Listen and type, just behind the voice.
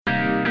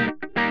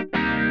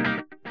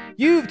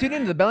You've tuned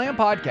into the Bellingham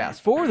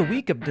Podcast for the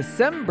week of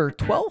December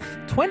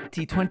 12th,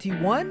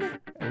 2021,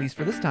 at least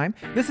for this time.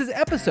 This is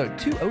episode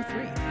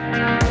 203.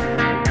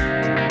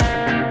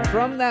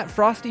 From that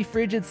frosty,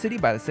 frigid city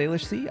by the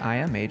Salish Sea, I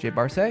am AJ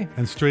Barce.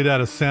 And straight out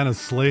of Santa's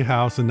sleigh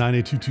house in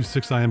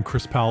 98226, I am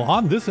Chris Powell.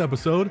 On this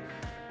episode,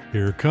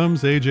 here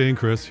comes AJ and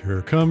Chris.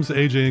 Here comes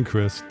AJ and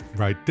Chris.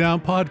 Right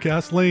down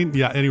podcast lane.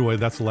 Yeah, anyway,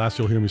 that's the last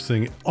you'll hear me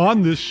sing.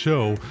 On this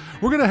show,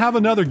 we're going to have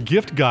another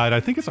gift guide.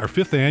 I think it's our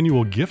 5th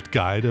annual gift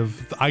guide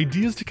of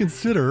ideas to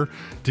consider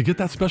to get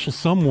that special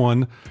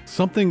someone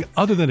something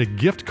other than a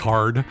gift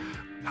card.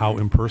 How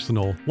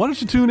impersonal. Why don't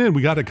you tune in?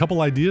 We got a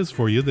couple ideas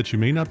for you that you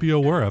may not be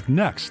aware of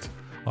next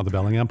on the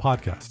Bellingham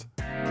Podcast.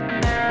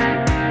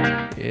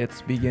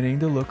 It's beginning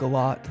to look a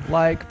lot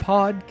like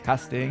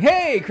podcasting.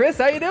 Hey, Chris,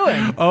 how you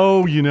doing?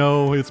 Oh,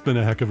 it's been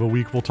a heck of a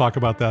week. We'll talk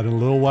about that in a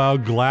little while.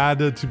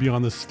 Glad to be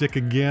on the stick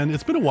again.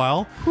 It's been a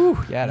while.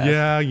 Whew,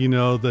 yeah,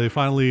 they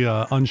finally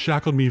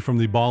unshackled me from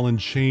the ball and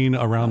chain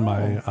around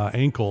my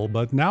ankle,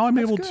 but now I'm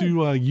able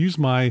to use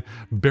my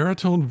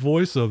baritone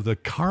voice of the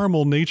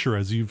caramel nature,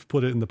 as you've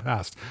put it in the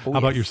past. How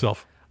about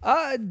yourself?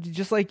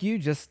 Just like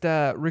you,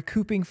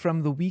 recouping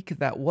from the week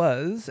that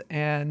was.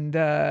 And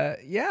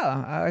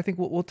I think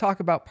we'll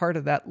talk about part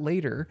of that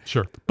later.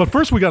 Sure. But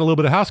first, we got a little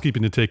bit of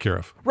housekeeping to take care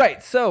of.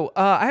 Right. So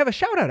I have a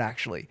shout out,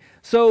 actually.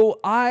 So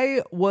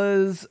I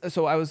was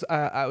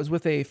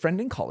with a friend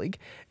and colleague,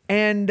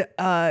 and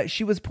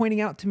she was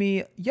pointing out to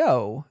me,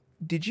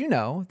 did you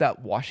know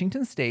that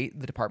Washington State,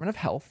 the Department of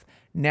Health,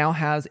 now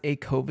has a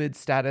COVID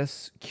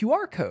status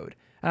QR code?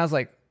 And I was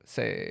like,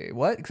 say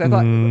what? Because I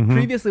thought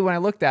previously when I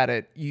looked at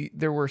it,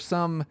 there were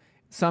some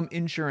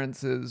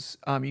insurances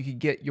you could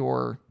get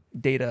your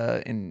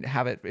data and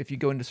have it if you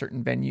go into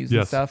certain venues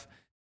and stuff.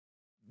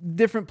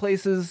 Different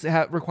places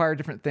require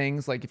different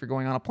things, like if you're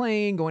going on a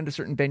plane, going to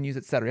certain venues,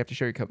 etc. You have to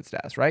show your COVID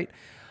status, right?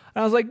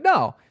 And I was like,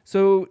 no.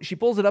 So she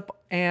pulls it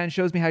up and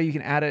shows me how you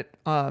can add it,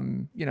 get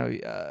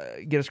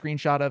a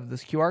screenshot of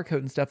this QR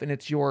code and stuff, and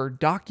it's your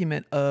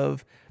document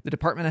of the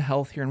Department of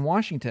Health here in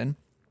Washington.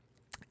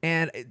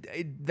 And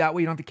that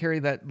way you don't have to carry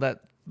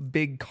that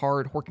big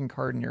Horkin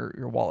card in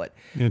your wallet.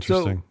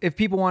 Interesting. So if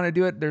people want to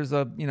do it, there's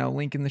a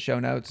link in the show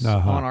notes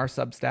on our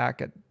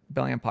Substack at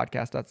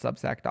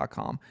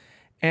bellinghampodcast.substack.com.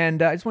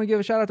 And I just want to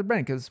give a shout out to Bren,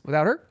 because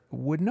without her,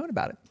 wouldn't know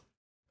about it.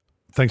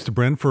 Thanks to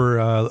Bren for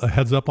a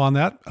heads up on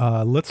that.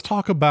 Let's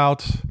talk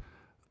about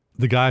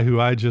the guy who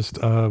I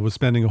just was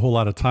spending a whole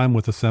lot of time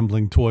with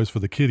assembling toys for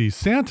the kiddies,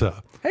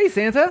 Santa. Hey,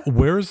 Santa.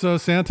 Where's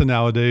Santa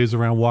nowadays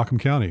around Whatcom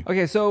County?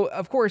 Okay, so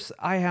of course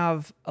I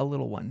have a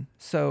little one.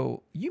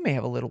 So you may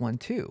have a little one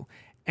too.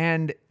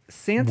 And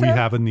Santa... We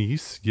have a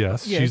niece,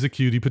 yes. She's a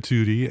cutie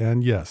patootie.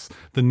 And yes,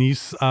 the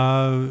niece...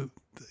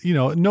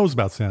 knows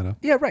about Santa.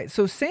 Yeah, right.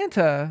 So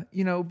Santa,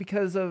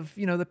 because of,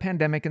 the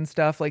pandemic and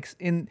stuff,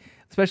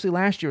 especially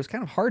last year, it was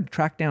kind of hard to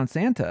track down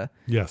Santa.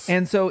 Yes.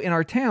 And so in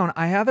our town,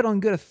 I have it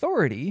on good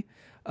authority,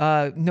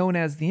 known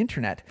as the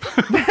internet,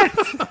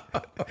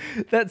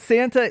 that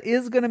Santa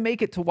is going to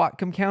make it to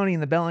Whatcom County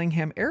in the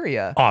Bellingham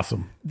area.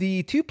 Awesome.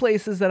 The two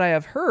places that I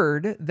have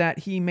heard that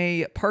he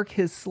may park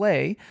his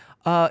sleigh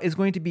is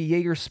going to be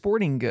Jaeger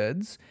Sporting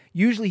Goods.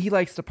 Usually he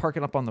likes to park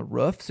it up on the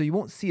roof, so you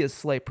won't see his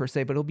sleigh per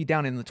se, but it'll be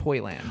down in the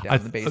Toyland, down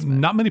in the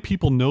basement. Not many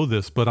people know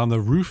this, but on the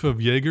roof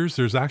of Jaeger's,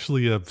 there's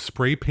actually a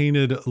spray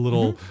painted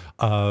little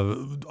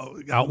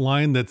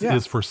outline that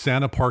is for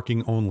Santa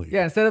parking only.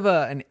 Yeah, instead of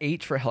an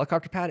H for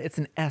helicopter pad, it's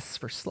an S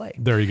for sleigh.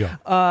 There you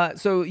go.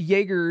 So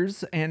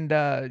Jaeger's, and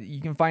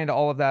you can find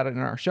all of that in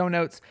our show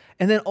notes.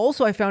 And then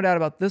also I found out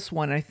about this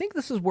one, and I think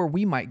this is where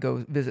we might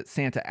go visit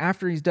Santa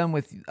after he's done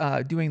with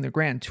doing the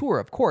grand tour,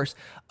 of course.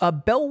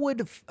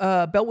 Bellwood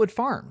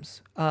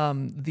Farms,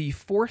 the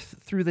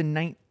 4th through the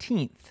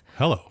 19th.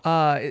 Hello.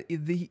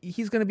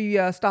 He's going to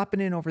be stopping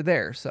in over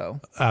there.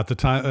 So at the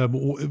time,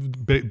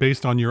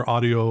 based on your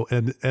audio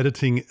and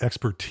editing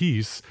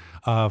expertise,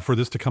 for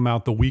this to come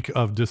out the week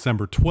of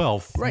December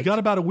 12th, right. You got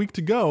about a week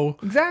to go.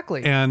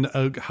 Exactly. And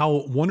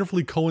how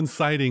wonderfully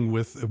coinciding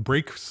with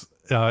breaks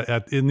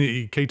in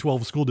the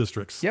K-12 school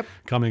districts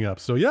coming up.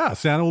 So yeah,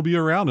 Santa will be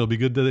around. It'll be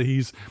good that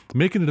he's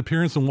making an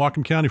appearance in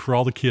Whatcom County for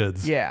all the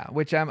kids. Yeah,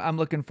 which I'm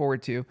looking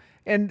forward to.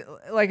 And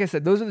like I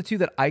said, those are the two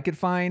that I could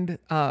find.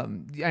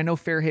 I know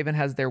Fairhaven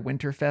has their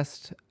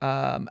Winterfest.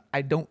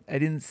 I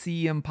didn't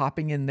see him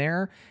popping in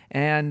there.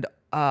 And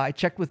I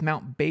checked with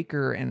Mount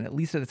Baker, and at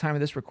least at the time of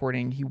this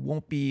recording, he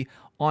won't be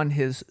on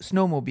his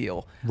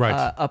snowmobile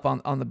up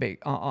on the big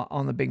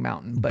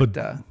mountain. But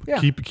yeah,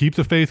 keep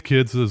the faith,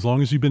 kids. As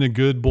long as you've been a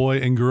good boy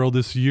and girl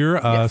this year,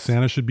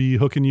 Santa should be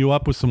hooking you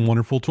up with some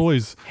wonderful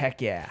toys.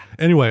 Heck yeah.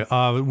 Anyway,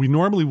 we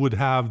normally would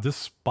have this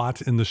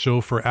spot in the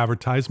show for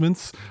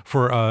advertisements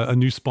for a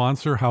new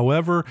sponsor.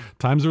 However,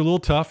 times are a little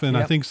tough, and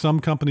I think some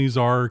companies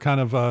are kind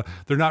of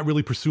they're not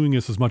really pursuing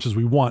us as much as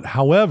we want.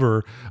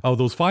 However,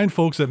 those fine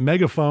folks at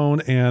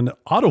Megaphone and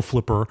Auto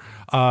Flipper,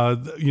 go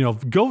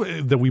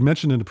that we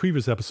mentioned in the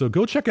previous episode,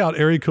 go check out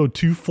area code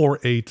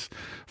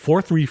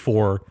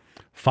 248-434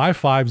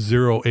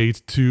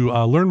 5508 to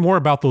learn more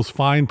about those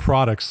fine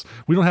products.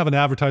 We don't have an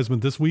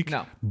advertisement this week,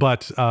 No.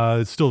 but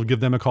still give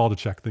them a call to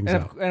check things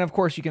out. And of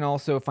course, you can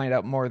also find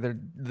out more of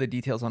the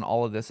details on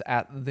all of this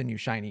at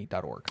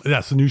thenewshiny.org.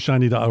 That's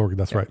thenewshiny.org.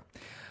 That's right.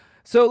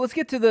 So let's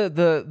get to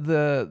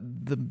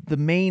the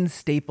main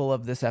staple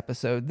of this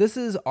episode. This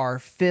is our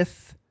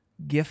 5th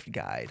gift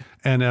guide.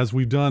 And as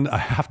we've done a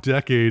half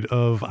decade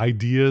of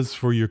ideas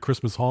for your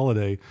Christmas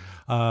holiday,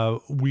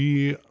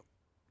 we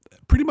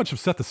pretty much have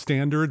set the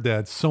standard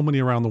that so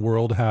many around the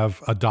world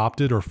have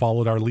adopted or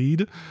followed our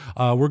lead.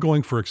 We're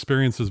going for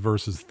experiences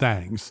versus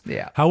things.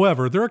 Yeah.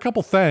 However, there are a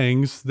couple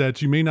things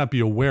that you may not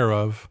be aware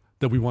of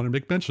that we want to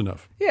make mention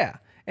of. Yeah.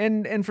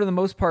 And for the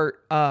most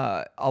part,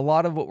 a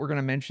lot of what we're going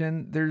to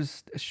mention,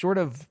 there's short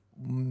of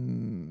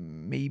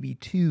maybe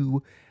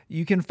 2.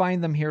 You can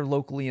find them here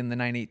locally in the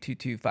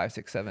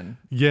 9822567.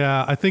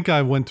 Yeah, I think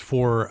I went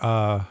for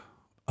a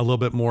little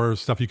bit more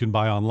stuff you can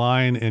buy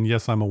online. And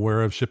yes, I'm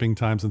aware of shipping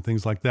times and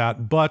things like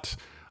that, but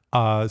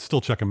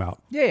still check them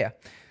out. Yeah.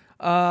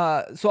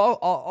 So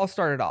I'll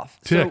start it off.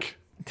 Tick.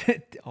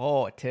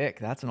 So, Tick.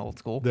 That's an old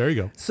school. There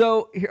you go.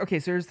 So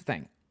here's the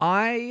thing.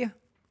 I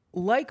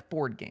like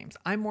board games.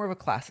 I'm more of a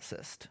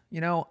classicist. You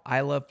know,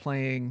 I love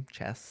playing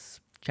chess,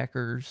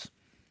 checkers,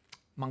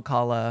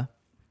 Mancala,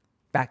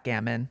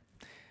 backgammon.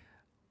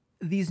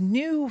 These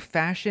new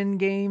fashion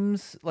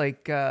games,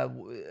 like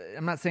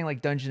I'm not saying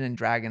like Dungeon and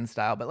Dragon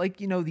style, but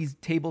like, you know, these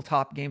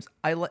tabletop games,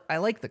 I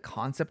like the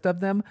concept of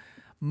them.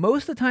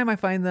 Most of the time I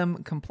find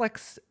them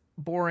complex,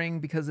 boring,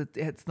 because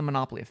it's the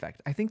Monopoly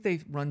effect. I think they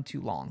run too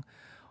long.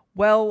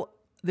 Well,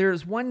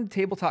 there's one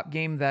tabletop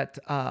game that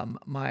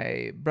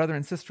my brother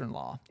and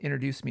sister-in-law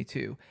introduced me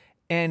to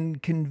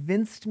and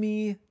convinced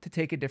me to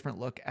take a different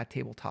look at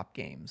tabletop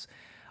games.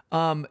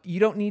 You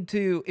don't need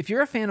to, if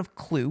you're a fan of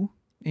Clue,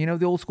 you know,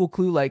 the old school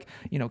Clue, like,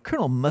 you know,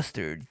 Colonel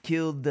Mustard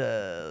killed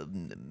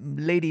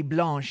Lady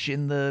Blanche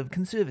in the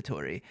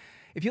conservatory.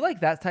 If you like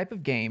that type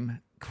of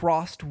game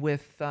crossed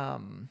with, I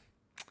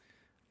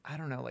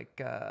don't know, like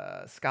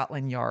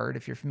Scotland Yard,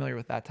 if you're familiar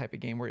with that type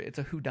of game where it's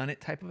a whodunit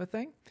type of a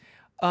thing,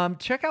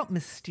 check out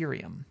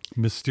Mysterium.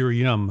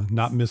 Mysterium,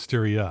 not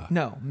Mysteria.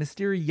 No,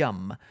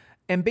 Mysterium.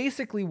 And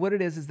basically what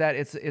it is that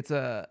it's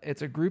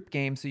a group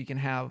game. So you can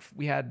have,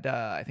 we had,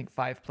 I think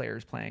 5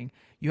 players playing.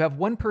 You have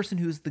one person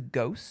who's the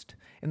ghost,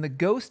 and the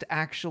ghost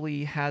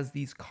actually has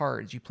these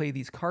cards. You play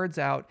these cards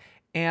out,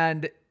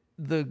 and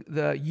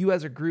you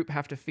as a group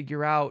have to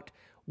figure out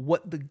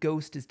what the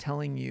ghost is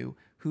telling you,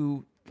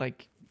 who,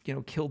 like, you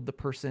know, killed the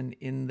person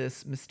in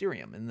this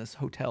Mysterium, in this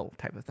hotel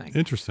type of thing.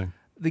 Interesting.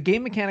 The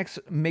game mechanics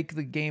make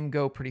the game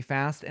go pretty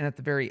fast, and at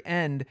the very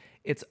end,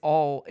 it's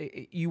all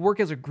you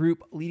work as a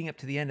group leading up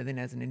to the end, and then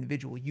as an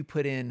individual, you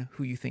put in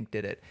who you think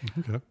did it.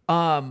 Okay.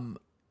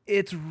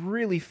 It's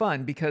really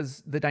fun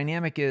because the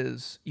dynamic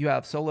is you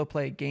have solo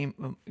play,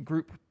 game,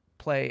 group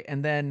play,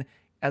 and then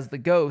as the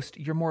ghost,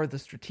 you're more of the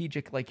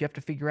strategic. Like, you have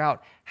to figure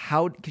out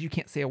how, because you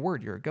can't say a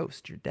word. You're a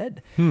ghost. You're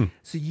dead.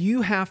 So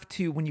you have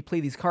to, when you play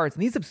these cards,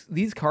 and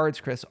these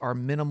cards, Chris, are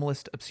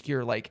minimalist,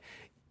 obscure. Like,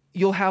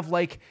 you'll have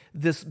like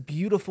this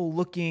beautiful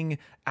looking,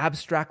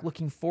 abstract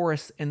looking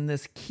forest and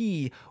this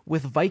key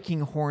with Viking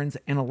horns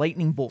and a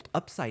lightning bolt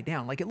upside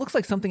down. Like, it looks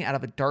like something out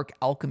of a dark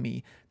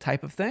alchemy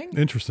type of thing.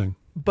 Interesting.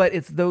 But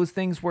it's those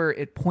things where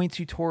it points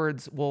you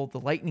towards, well, the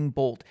lightning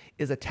bolt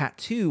is a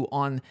tattoo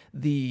on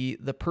the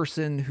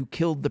person who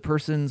killed the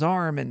person's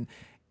arm. And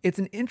it's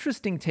an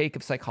interesting take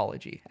of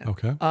psychology.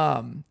 Okay.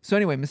 So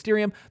anyway,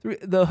 Mysterium,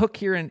 the hook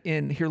here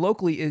in here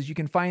locally is you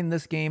can find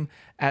this game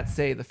at,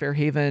 say, the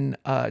Fairhaven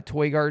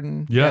Toy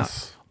Garden.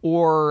 Yes. Yeah,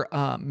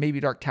 or maybe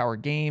Dark Tower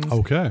Games.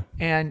 Okay.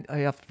 And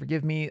you have to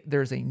forgive me,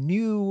 there's a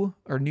new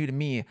to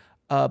me,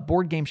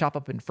 board game shop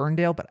up in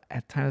Ferndale, but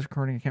at time of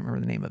recording, I can't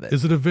remember the name of it.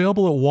 Is it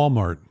available at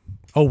Walmart?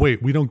 Oh,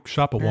 wait, we don't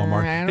shop at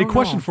Walmart. I A don't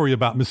question know. for you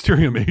about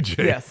Mysterium,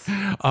 AJ. Yes.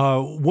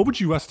 What would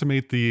you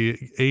estimate the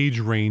age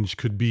range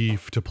could be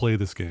to play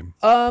this game?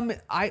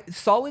 I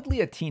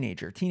solidly a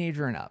teenager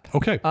and up.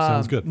 Okay,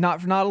 sounds good.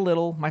 Not a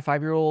little. My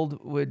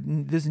 5-year-old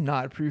would. This is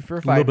not approved for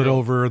a 5-year-old. A little bit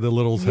over the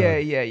little's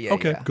head. Yeah.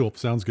 Okay, yeah. cool.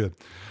 Sounds good.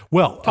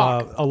 Well,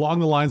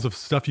 along the lines of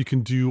stuff you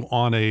can do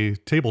on a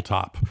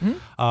tabletop,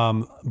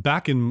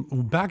 back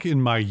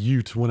in my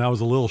youth when I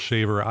was a little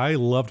shaver, I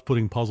loved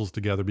putting puzzles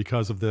together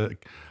because of the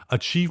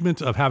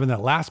achievement of having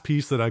that last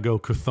piece that I go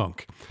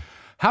kathunk.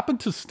 Happened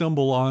to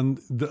stumble on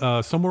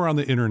somewhere on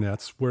the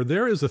internets where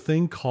there is a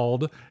thing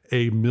called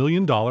a $1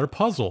 million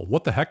puzzle.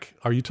 What the heck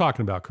are you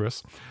talking about,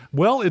 Chris?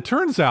 Well, it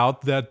turns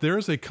out that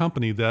there's a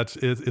company that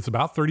it's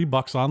about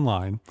 $30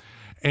 online,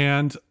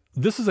 and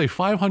this is a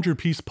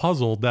 500-piece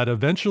puzzle that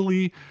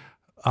eventually,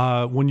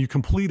 when you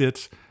complete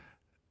it,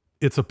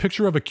 it's a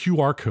picture of a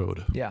QR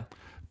code. Yeah.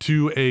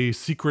 To a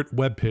secret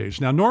web page.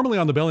 Now, normally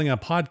on the Bellingham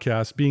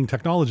podcast, being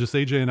technologists,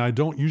 AJ and I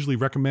don't usually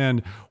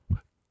recommend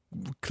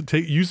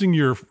using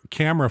your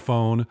camera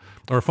phone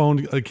or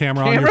phone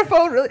camera on your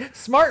phone, really?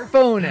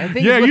 Smartphone. I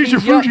think use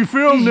your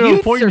Fujifilm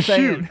to point and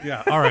saying. shoot.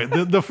 Yeah, all right.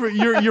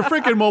 Your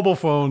freaking mobile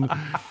phone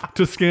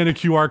to scan a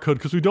QR code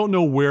because we don't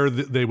know where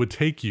they would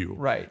take you.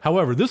 Right.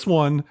 However, this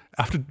one,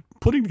 after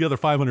putting together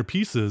 500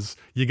 pieces,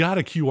 you got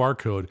a QR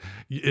code.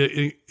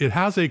 It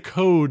has a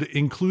code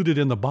included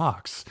in the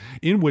box,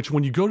 in which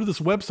when you go to this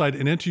website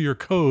and enter your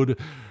code,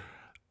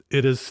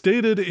 it is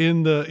stated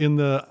in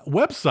the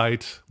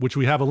website, which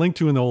we have a link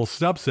to in the old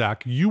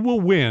Substack, you will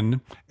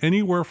win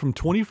anywhere from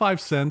 25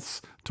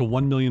 cents to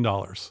 $1 million.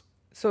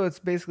 So it's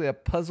basically a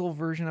puzzle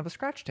version of a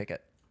scratch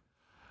ticket.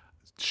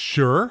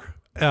 Sure.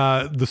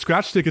 The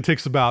scratch ticket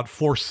takes about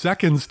 4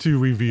 seconds to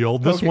reveal.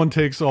 This one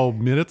takes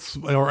minutes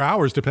or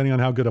hours, depending on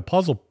how good a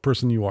puzzle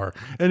person you are.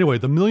 Anyway,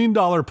 the $1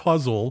 million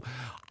puzzle,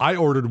 I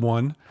ordered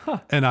one,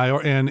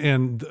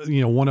 and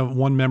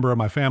one member of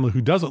my family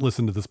who doesn't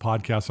listen to this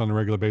podcast on a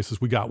regular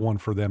basis, we got one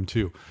for them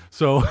too.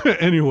 So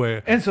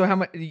anyway, and so how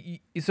much?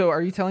 So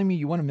are you telling me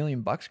you won $1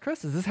 million,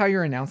 Chris? Is this how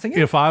you're announcing it?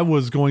 If I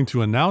was going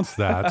to announce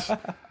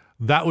that,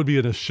 that would be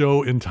in a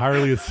show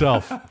entirely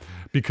itself.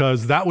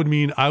 Because that would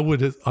mean I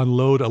would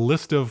unload a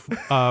list of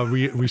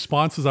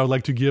responses I would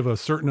like to give a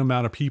certain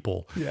amount of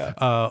people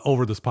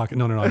over this pocket.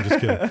 No, I'm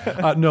just kidding.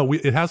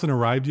 It hasn't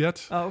arrived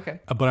yet. Oh, okay.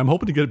 But I'm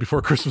hoping to get it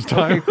before Christmas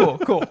time.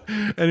 Okay, cool.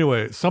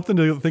 Anyway, something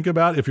to think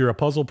about if you're a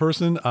puzzle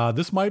person.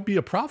 This might be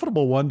a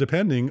profitable one,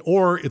 depending,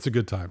 or it's a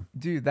good time.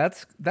 Dude,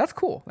 that's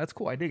cool. That's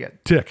cool. I dig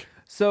it. Tick.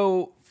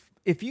 So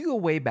if you go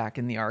way back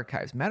in the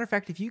archives, matter of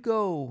fact, if you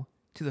go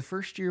to the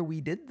first year we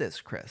did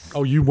this, Chris.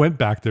 Oh, you went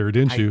back there,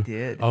 didn't you? I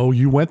did. Oh,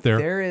 you went there.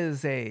 There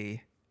is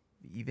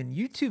even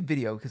YouTube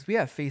video, because we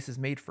have Faces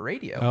Made for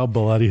Radio. Oh,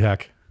 bloody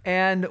heck.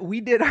 And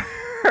we did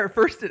our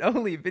first and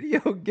only video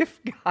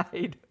gift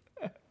guide.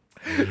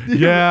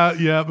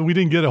 Yeah, but we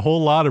didn't get a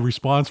whole lot of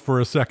response for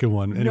a second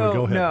one. Anyway,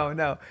 go ahead.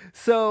 No.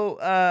 So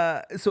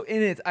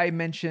in it, I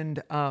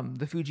mentioned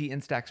the Fuji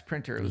Instax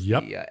printer. It was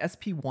the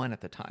SP1 at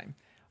the time.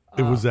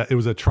 It was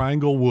at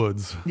Triangle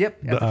Woods.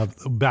 Yep.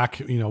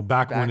 Back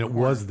when it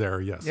was there.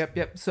 Yes.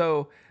 Yep.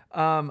 So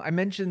I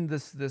mentioned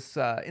this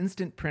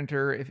instant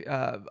printer. If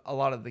a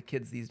lot of the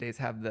kids these days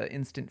have the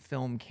instant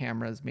film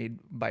cameras made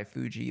by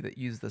Fuji that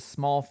use the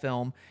small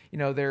film.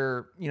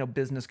 They're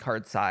business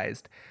card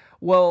sized.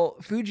 Well,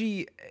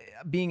 Fuji,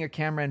 being a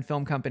camera and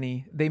film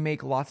company, they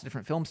make lots of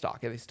different film stock.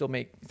 They still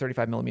make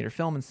 35 millimeter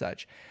film and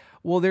such.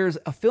 Well, there's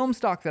a film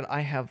stock that I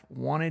have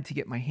wanted to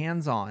get my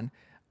hands on.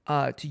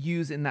 To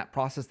use in that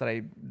process that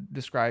I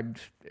described,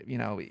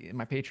 in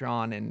my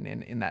Patreon and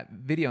in that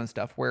video and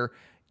stuff, where,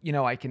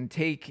 I can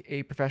take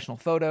a professional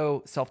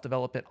photo,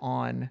 self-develop it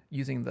on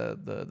using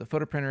the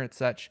photo printer and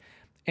such.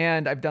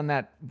 And I've done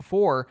that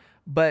before,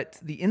 but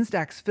the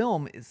Instax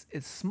film is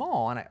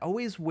small, and I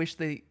always wish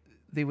they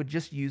would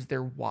just use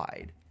their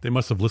wide. They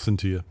must have listened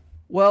to you.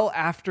 Well,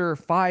 after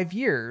 5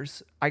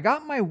 years, I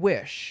got my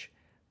wish.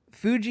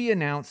 Fuji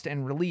announced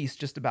and released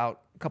just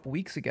about a couple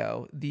weeks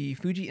ago the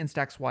Fuji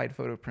Instax Wide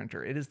Photo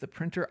Printer. It is the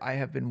printer I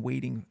have been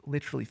waiting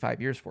literally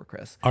 5 years for,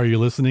 Chris. Are you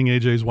listening,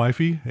 AJ's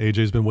wifey?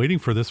 AJ's been waiting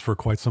for this for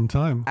quite some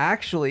time.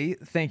 Actually,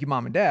 thank you,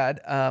 Mom and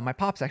Dad. My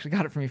pops actually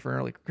got it for me for an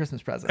early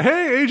Christmas present.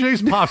 Hey,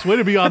 AJ's pops, way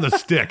to be on the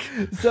stick.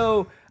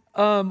 So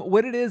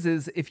what it is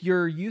if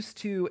you're used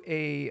to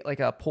a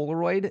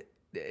Polaroid,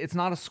 it's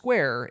not a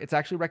square, it's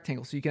actually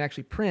rectangle. So you can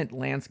actually print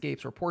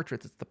landscapes or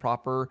portraits. It's the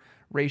proper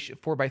ratio,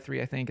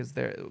 4:3, I think, is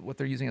what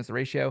they're using as the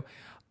ratio.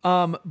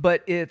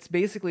 But it's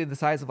basically the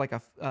size of like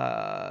a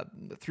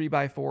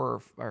 3x4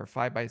 or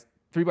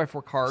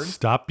 3x4 card.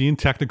 Stop being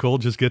technical.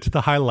 Just get to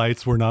the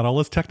highlights. We're not all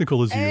as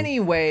technical as you.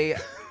 Anyway,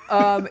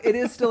 it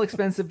is still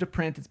expensive to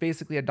print. It's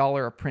basically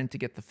 $1 a print to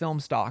get the film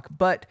stock.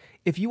 But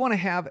if you want to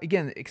have,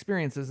 again,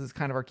 experiences is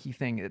kind of our key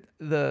thing.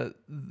 The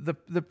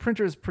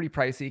printer is pretty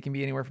pricey. It can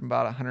be anywhere from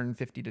about $150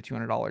 to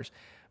 $200.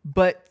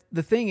 But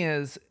the thing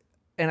is,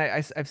 and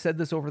I've said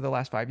this over the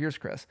last 5 years,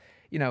 Chris,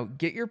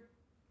 get your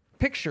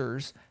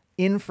pictures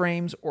in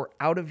frames or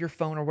out of your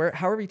phone or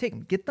however you take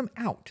them. Get them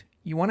out.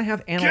 You want to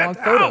have analog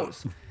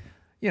photos.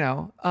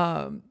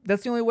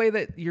 That's the only way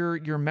that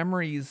your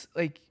memories,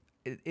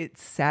 it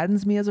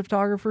saddens me as a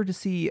photographer to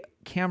see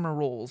camera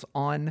rolls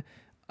on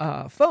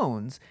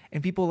phones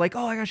and people like,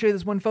 oh, I gotta show you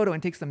this one photo,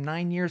 and it takes them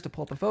 9 years to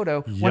pull up a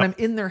photo when I'm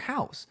in their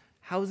house.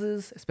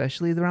 Houses,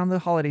 especially around the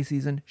holiday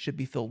season, should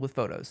be filled with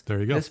photos. There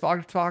you go. This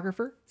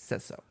photographer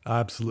says so.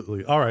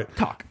 Absolutely. All right.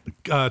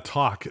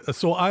 Talk.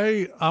 So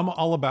I'm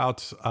all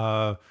about,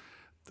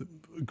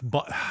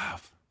 but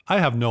I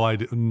have no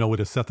idea, no way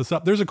to set this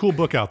up. There's a cool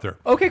book out there.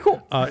 Okay,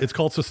 cool. It's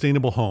called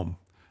Sustainable Home.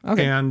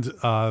 Okay. And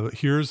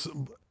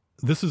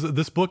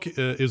this book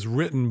is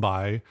written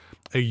by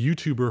a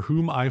YouTuber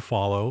whom I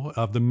follow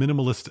of the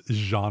minimalist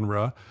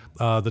genre.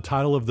 The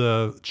title of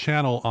the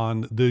channel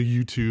on the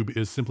YouTube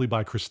is simply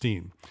by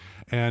Christine.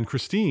 And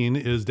Christine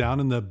is down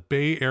in the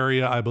Bay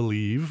Area, I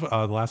believe,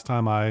 the last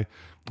time I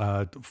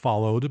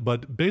followed.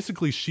 But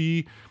basically,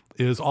 she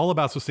is all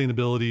about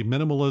sustainability,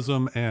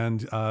 minimalism,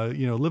 and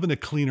living a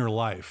cleaner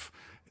life,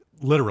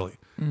 literally.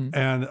 Mm-hmm.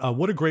 And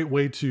what a great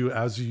way to,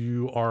 as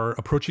you are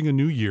approaching a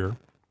new year,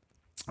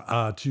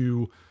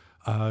 to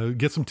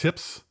get some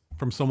tips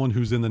from someone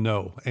who's in the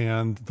know.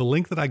 And the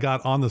link that I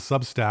got on the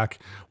Substack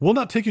will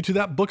not take you to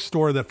that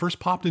bookstore that first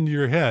popped into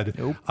your head.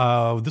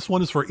 Nope. This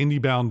one is for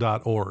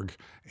indiebound.org.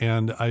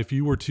 And if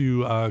you were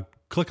to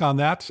click on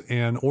that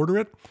and order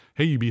it.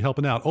 Hey, you'd be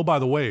helping out. Oh, by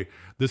the way,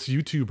 this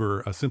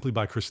YouTuber, Simply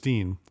by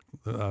Christine,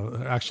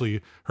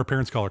 actually, her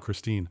parents call her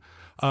Christine.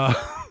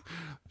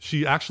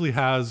 She actually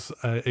has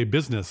a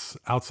business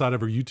outside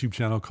of her YouTube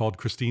channel called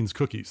Christine's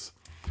Cookies.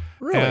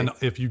 Really? And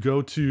if you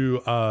go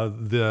to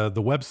the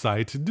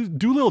website,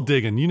 do a little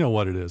digging. You know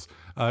what it is.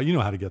 You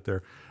know how to get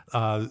there.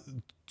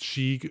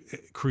 She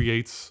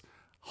creates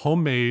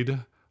homemade,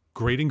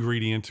 great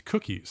ingredient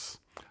cookies.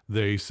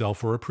 They sell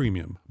for a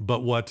premium.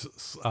 But what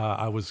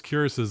I was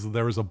curious is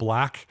there was a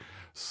black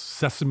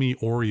sesame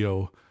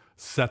Oreo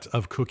set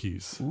of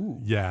cookies. Ooh.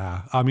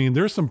 Yeah. I mean,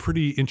 there's some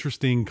pretty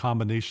interesting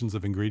combinations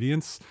of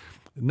ingredients.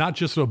 Not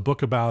just a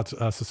book about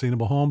a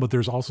sustainable home, but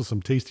there's also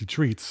some tasty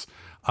treats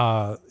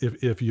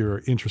if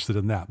you're interested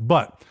in that.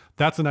 But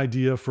that's an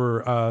idea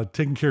for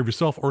taking care of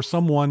yourself or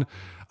someone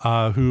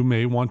who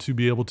may want to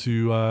be able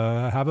to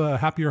have a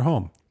happier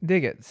home.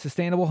 Dig it.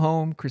 Sustainable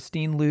Home,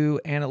 Christine Liu,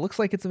 and it looks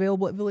like it's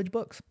available at Village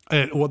Books.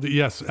 Well,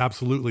 yes,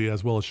 absolutely,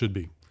 as well it should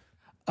be.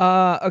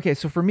 Okay,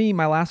 so for me,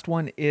 my last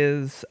one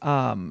is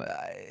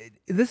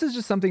this is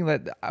just something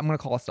that I'm going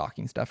to call a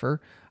stocking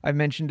stuffer. I've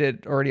mentioned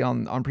it already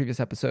on previous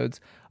episodes.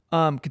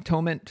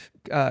 Cantonment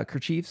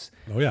kerchiefs.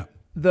 Oh yeah.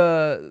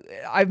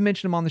 I've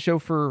mentioned them on the show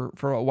for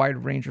a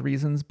wide range of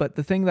reasons, but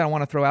the thing that I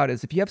want to throw out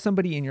is if you have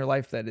somebody in your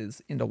life that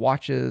is into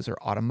watches or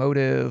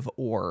automotive,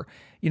 or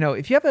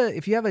if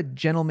you have a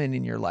gentleman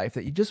in your life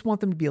that you just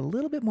want them to be a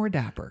little bit more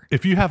dapper.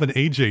 If you have an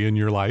AJ in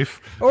your life,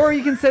 or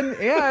you can send,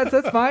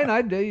 that's fine.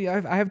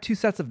 I have 2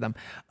 sets of them.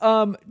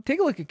 Take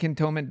a look at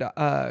Cantonment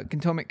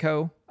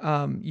Co.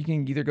 You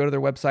can either go to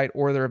their website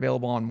or they're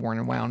available on Worn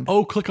and Wound.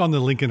 Oh, click on the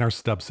link in our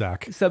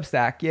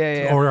Substack.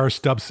 Yeah. Or our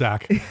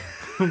Substack.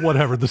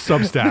 Whatever, the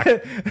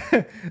Substack.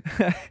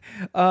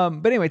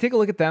 But anyway, take a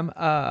look at them.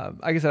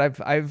 Like I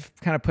said, I've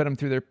kind of put them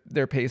through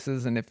their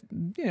paces, and if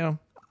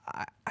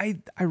I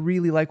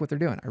really like what they're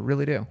doing. I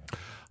really do.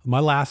 My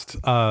last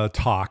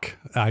talk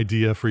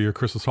idea for your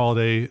Christmas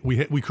holiday,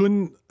 we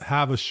couldn't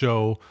have a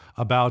show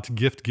about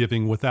gift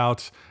giving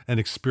without an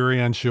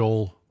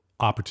experiential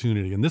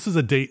opportunity, and this is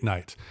a date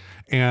night.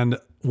 And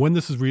when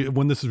this is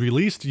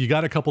released, you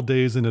got a couple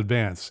days in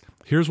advance.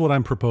 Here's what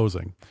I'm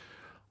proposing.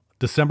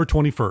 December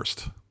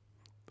 21st,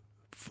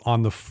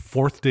 on the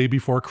 4th day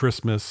before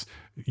Christmas,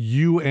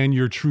 you and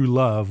your true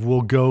love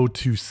will go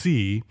to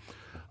see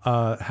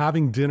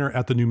having dinner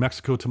at the New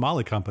Mexico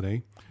Tamale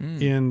Company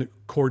in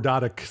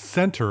Cordata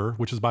Center,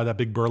 which is by that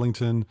big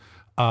Burlington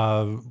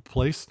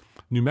place.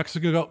 New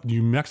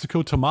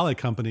Mexico Tamale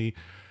Company,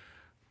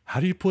 how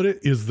do you put it,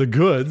 is the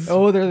goods.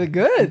 Oh, they're the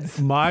goods.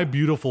 My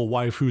beautiful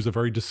wife, who's a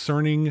very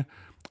discerning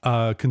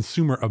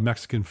consumer of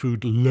Mexican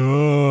food,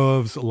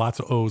 loves, lots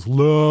of O's,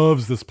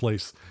 loves this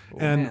place. Oh,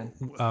 and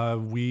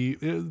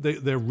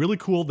they're really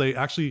cool. They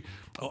actually,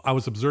 I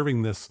was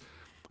observing this,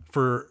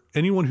 for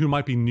anyone who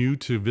might be new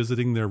to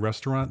visiting their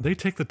restaurant, they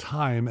take the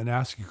time and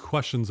ask you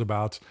questions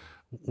about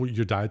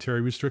your dietary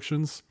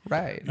restrictions,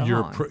 right?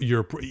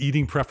 Your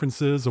eating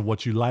preferences of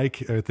what you like,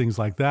 things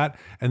like that.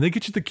 And they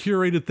get you the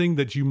curated thing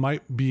that you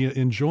might be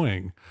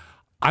enjoying.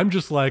 I'm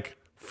just like,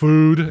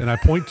 food, and I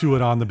point to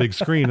it on the big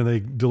screen and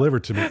they deliver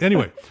it to me.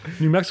 Anyway,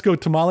 New Mexico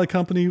Tamale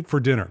Company for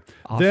dinner.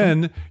 Awesome.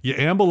 Then you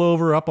amble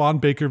over up on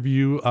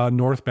Bakerview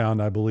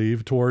northbound, I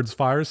believe, towards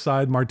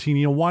Fireside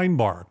Martini Wine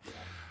Bar.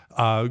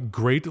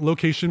 Great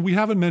location. We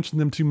haven't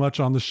mentioned them too much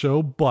on the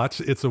show,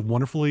 but it's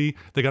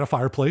they got a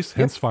fireplace,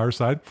 hence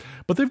Fireside.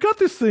 But they've got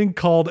this thing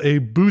called a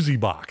boozy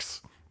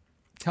box.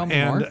 Tell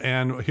me more.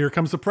 And here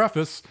comes the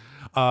preface.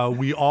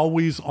 We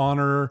always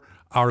honor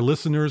our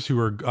listeners who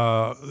are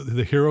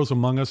the heroes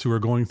among us who are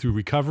going through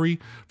recovery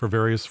for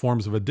various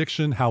forms of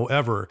addiction.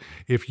 However,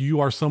 if you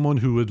are someone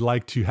who would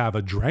like to have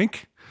a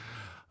drink,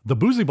 the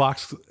Boozy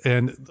Box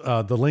and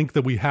the link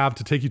that we have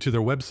to take you to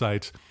their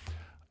website,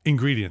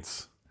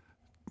 ingredients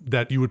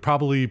that you would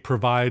probably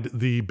provide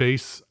the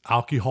base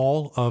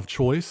alcohol of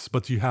choice,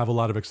 but you have a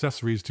lot of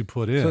accessories to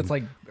put in. So it's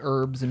like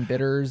herbs and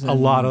bitters. And a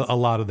lot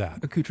of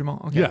that.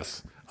 Accoutrement. Okay.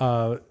 Yes.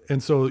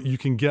 And so you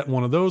can get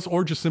one of those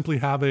or just simply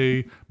have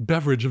a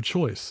beverage of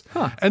choice.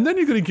 Huh. And then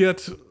you're going to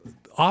get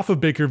off of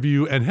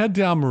Bakerview and head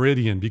down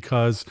Meridian,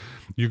 because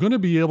you're going to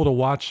be able to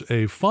watch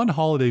a fun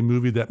holiday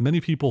movie that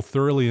many people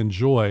thoroughly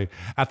enjoy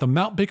at the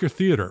Mount Baker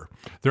Theater.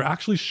 They're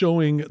actually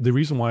showing, the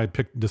reason why I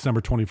picked December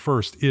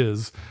 21st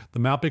is the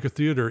Mount Baker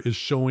Theater is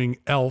showing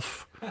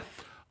Elf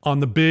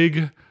on the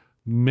big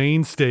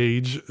main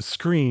stage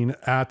screen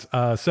at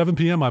 7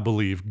 p.m. I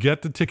believe.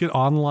 Get the ticket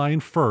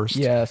online first.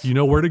 Yes. You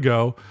know where to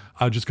go.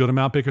 Just go to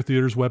Mount Baker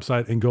Theater's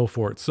website and go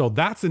for it. So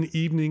that's an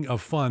evening of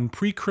fun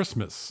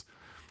pre-Christmas.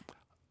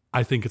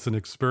 I think it's an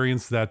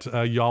experience that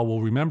y'all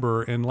will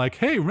remember. And like,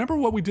 hey, remember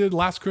what we did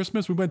last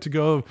Christmas? We went to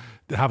go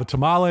have a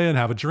tamale and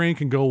have a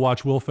drink and go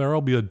watch Will Ferrell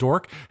be a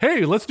dork.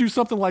 Hey, let's do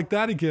something like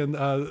that again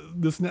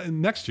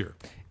next year.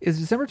 Is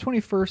December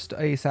 21st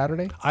a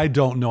Saturday? I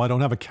don't know. I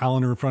don't have a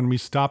calendar in front of me.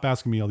 Stop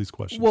asking me all these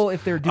questions. Well,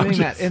 if they're doing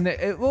that, and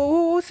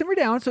simmer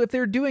down. So if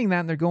they're doing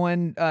that and they're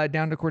going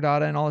down to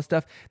Cordata and all this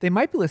stuff, they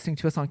might be listening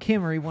to us on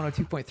KMRE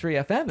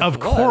 102.3 FM. Of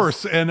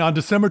course. And on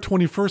December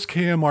 21st,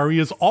 KMRE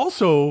is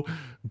also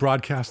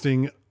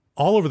broadcasting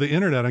all over the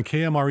internet on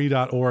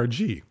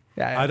kmre.org.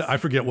 Yeah, I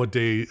forget what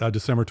day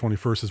December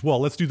 21st is. Well,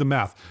 let's do the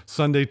math.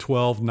 Sunday,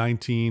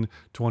 12/19,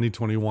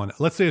 2021.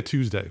 Let's say a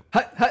Tuesday.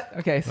 Hut.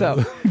 Okay,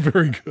 so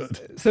very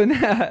good. So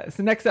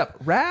next up,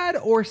 rad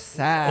or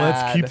sad?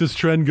 Let's keep this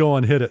trend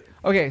going. Hit it.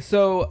 Okay,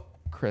 so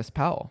Chris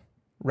Powell,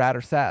 rad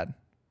or sad?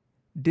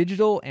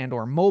 Digital and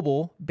or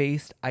mobile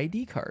based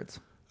ID cards.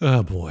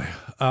 Oh boy.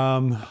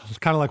 It's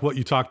kind of like what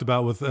you talked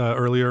about with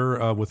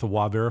earlier with the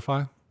WA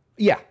Verify.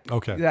 Yeah.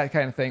 Okay. That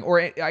kind of thing,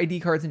 or ID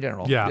cards in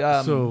general.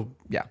 Yeah.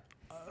 Yeah.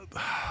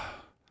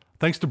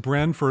 Thanks to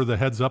Bren for the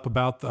heads up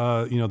about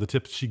the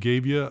tips she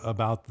gave you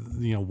about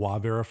WA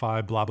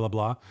Verify, blah blah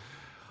blah.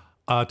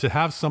 To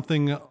have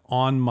something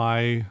on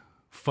my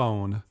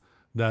phone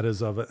that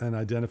is of an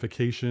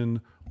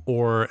identification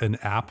or an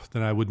app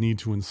that I would need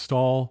to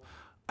install,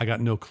 I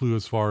got no clue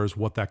as far as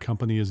what that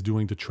company is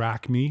doing to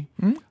track me.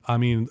 Mm-hmm. I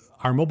mean,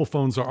 our mobile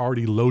phones are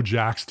already low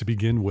jacks to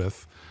begin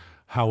with.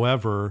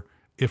 However,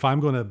 if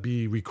I'm going to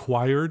be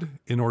required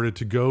in order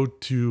to go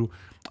to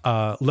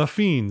La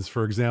Fine's,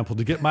 for example,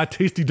 to get my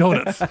tasty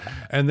donuts,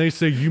 and they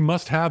say you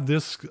must have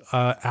this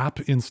app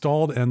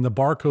installed and the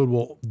barcode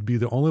will be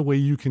the only way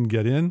you can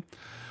get in,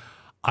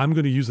 I'm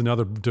going to use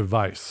another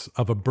device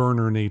of a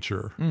burner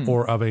nature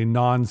or of a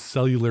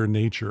non-cellular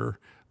nature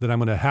that I'm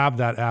going to have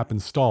that app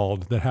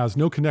installed that has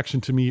no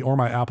connection to me or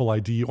my Apple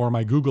ID or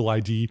my Google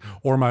ID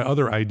or my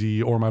other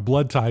ID or my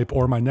blood type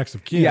or my next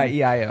of kin. Yeah,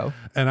 EIO.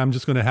 And I'm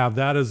just going to have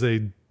that as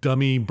a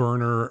dummy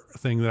burner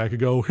thing that I could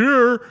go,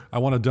 here, I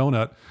want a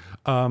donut.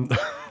 I'm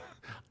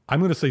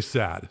going to say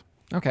sad.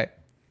 Okay.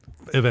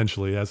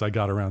 Eventually, as I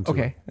got around to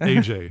it.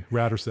 AJ,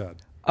 rad or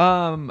sad?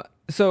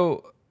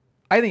 So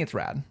I think it's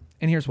rad.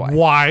 And here's why.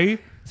 Why?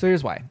 So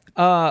here's why.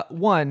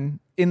 One,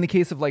 in the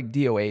case of like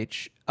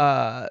DOH,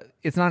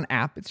 it's not an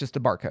app, it's just a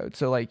barcode.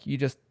 So like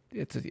it's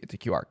a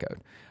QR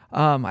code.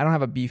 I don't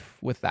have a beef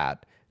with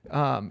that.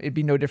 It'd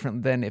be no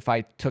different than if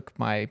I took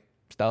my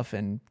stuff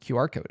and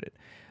QR coded it.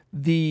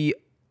 The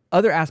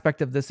other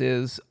aspect of this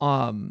is,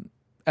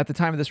 at the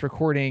time of this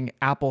recording,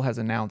 Apple has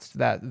announced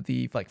that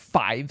the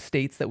 5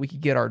 states that we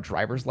could get our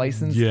driver's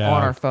license on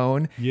our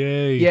phone.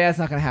 Yay. Yeah, it's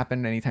not going to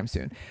happen anytime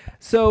soon.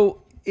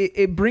 So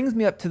it brings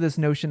me up to this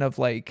notion of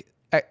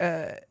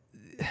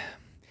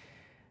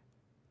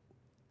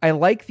I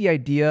like the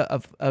idea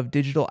of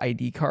digital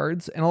ID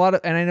cards, and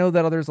I know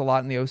that there's a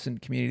lot in the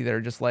OSINT community that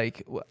are just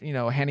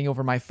handing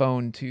over my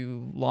phone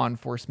to law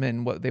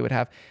enforcement, what they would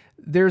have.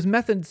 There's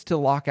methods to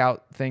lock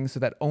out things so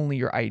that only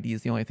your ID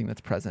is the only thing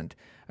that's present.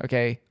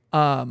 Okay.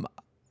 I'm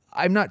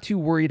not too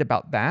worried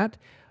about that.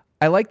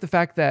 I like the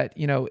fact that,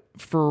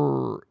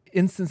 for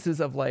instances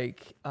of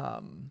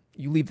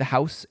you leave the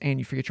house and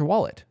you forget your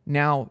wallet.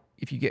 Now,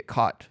 if you get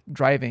caught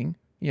driving,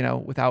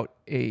 without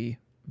a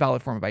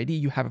valid form of ID,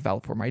 you have a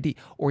valid form of ID,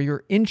 or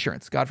your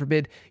insurance. God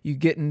forbid you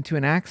get into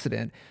an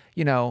accident,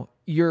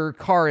 your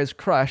car is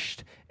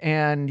crushed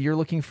and you're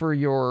looking for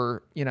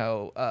your,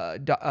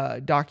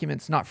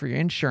 documents, not for your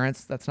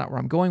insurance. That's not where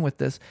I'm going with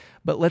this.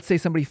 But let's say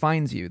somebody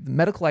finds you. The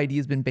medical ID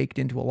has been baked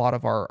into a lot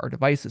of our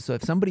devices. So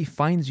if somebody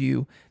finds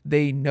you,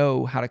 they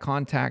know how to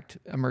contact,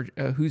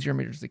 who's your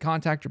emergency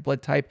contact, your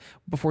blood type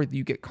before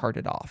you get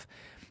carted off.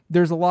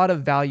 There's a lot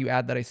of value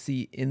add that I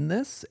see in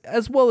this,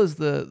 as well as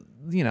the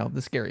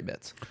scary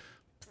bits.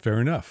 Fair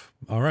enough.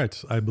 All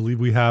right. I believe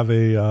we have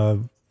a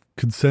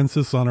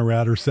consensus on a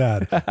rad or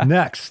sad.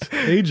 Next,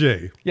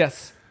 AJ.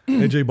 Yes.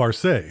 AJ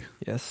Barcet.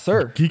 Yes,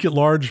 sir. Geek at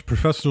Large,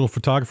 professional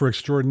photographer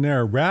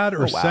extraordinaire. Rad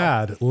or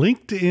sad?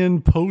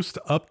 LinkedIn post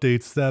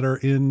updates that are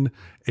in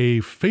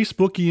a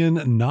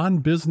Facebookian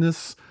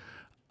non-business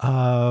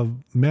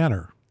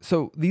manner.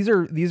 So these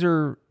are.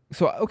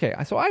 So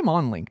I'm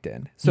on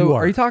LinkedIn. So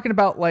are you talking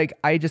about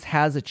I just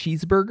has a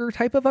cheeseburger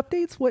type of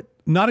updates? What?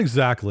 Not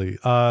exactly.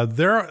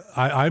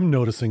 I'm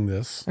noticing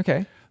this.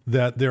 Okay.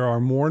 That there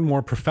are more and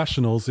more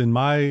professionals in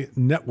my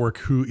network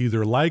who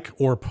either like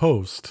or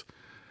post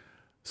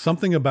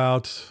something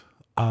about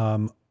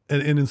an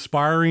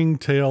inspiring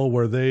tale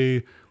where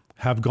they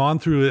have gone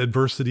through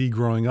adversity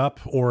growing up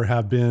or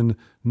have been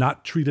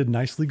not treated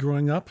nicely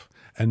growing up.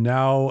 And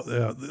now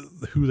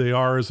who they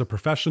are as a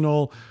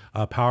professional,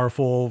 a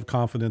powerful,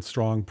 confident,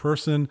 strong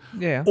person.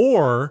 Yeah.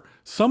 Or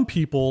some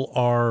people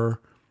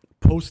are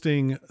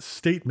posting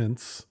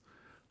statements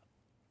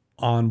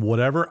on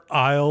whatever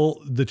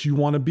aisle that you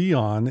want to be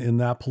on in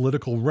that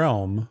political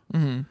realm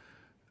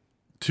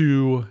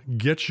to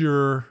get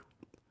your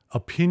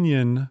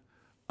opinion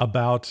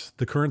about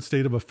the current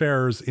state of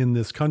affairs in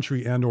this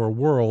country and or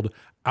world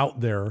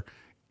out there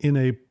in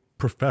a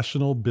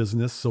professional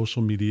business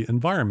social media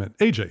environment.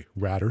 AJ,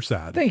 rad or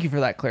sad? Thank you for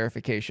that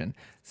clarification.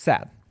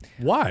 Sad.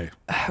 Why?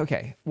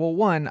 Okay. Well,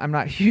 one, I'm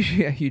not a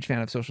huge fan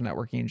of social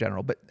networking in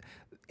general, but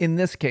in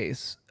this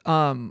case,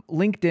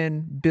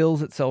 LinkedIn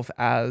bills itself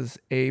as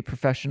a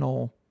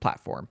professional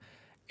platform.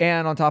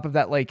 And on top of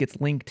that, like it's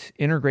linked,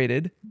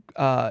 integrated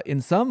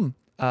in some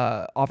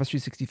Office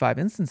 365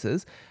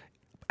 instances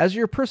as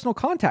your personal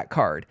contact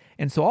card.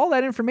 And so all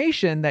that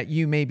information that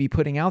you may be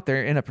putting out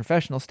there in a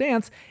professional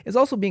stance is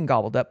also being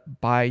gobbled up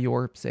by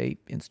your, say,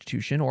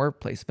 institution or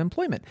place of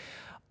employment.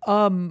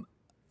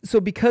 So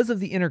because of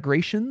the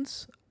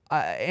integrations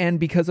and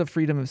because of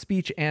freedom of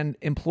speech, and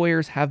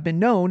employers have been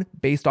known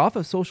based off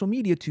of social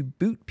media to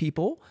boot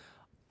people,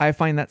 I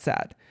find that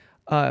sad.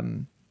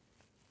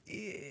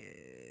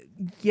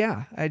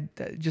 Yeah,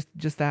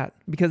 just that,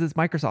 because it's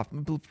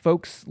Microsoft.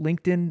 Folks,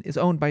 LinkedIn is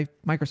owned by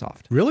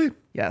Microsoft. Really?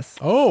 Yes.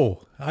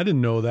 Oh, I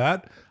didn't know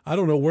that. I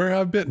don't know where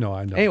I've been. No,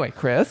 I know. Anyway,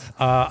 Chris.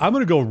 I'm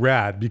going to go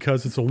rad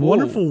because it's a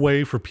wonderful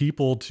way for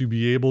people to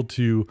be able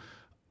to,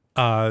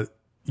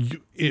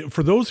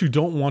 for those who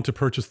don't want to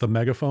purchase the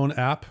Megaphone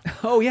app,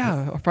 Oh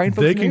yeah, find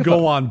folks they in can Megaphone.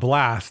 go on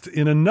blast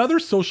in another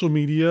social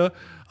media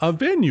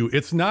venue.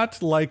 It's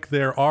not like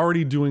they're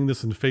already doing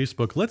this in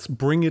Facebook. Let's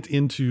bring it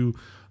into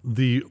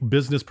the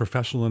business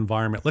professional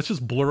environment. Let's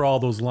just blur all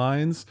those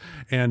lines,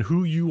 and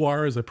who you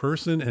are as a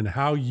person and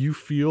how you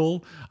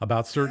feel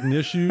about certain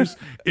issues.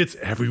 It's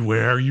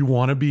everywhere you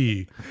want to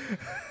be.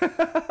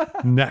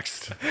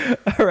 Next.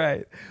 All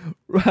right.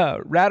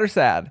 Rad or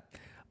sad?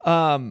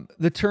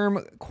 The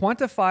term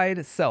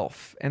quantified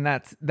self, and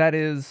that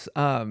is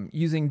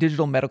using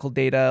digital medical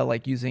data,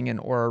 like using an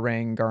Oura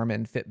Ring,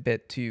 Garmin,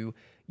 Fitbit to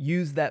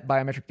use that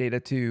biometric data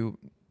to,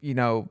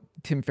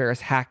 Tim Ferriss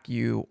hack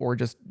you or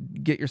just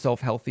get yourself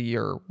healthy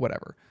or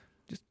whatever.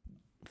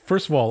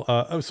 First of all,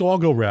 so I'll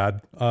go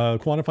rad.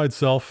 Quantified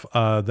self,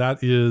 that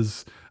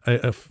is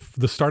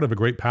the start of a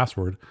great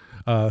password.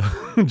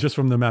 Just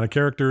from the amount of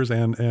characters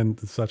and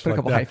such. Put like a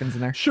couple that. hyphens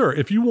in there. Sure.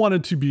 If you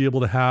wanted to be able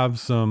to have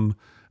some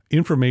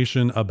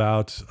information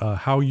about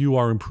how you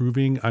are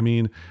improving, I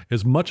mean,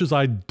 as much as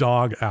I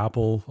dog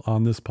Apple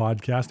on this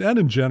podcast and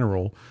in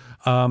general,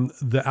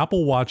 the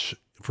Apple Watch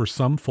for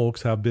some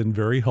folks have been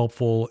very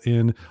helpful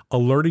in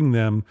alerting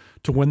them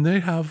to when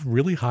they have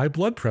really high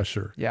blood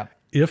pressure. Yeah.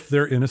 If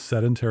they're in a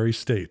sedentary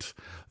state.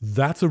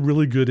 That's a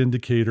really good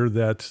indicator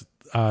that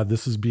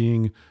this is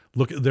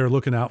they're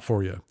looking out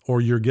for you, or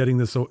you're getting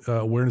this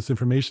awareness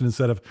information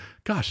instead of,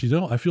 gosh,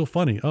 I feel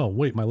funny. Oh,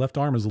 wait, my left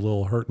arm is a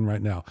little hurting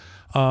right now.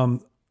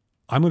 I'm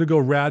going to go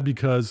rad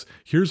because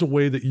here's a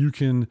way that you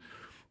can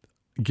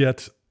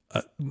get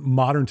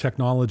modern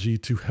technology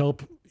to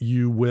help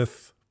you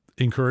with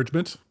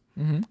encouragement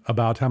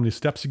about how many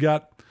steps you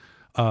got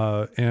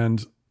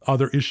and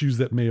other issues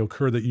that may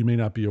occur that you may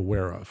not be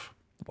aware of.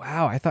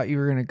 Wow, I thought you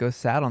were gonna go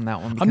sad on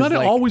that one. I'm not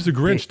because, always a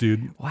Grinch,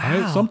 dude.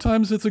 Wow.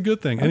 Sometimes it's a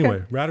good thing.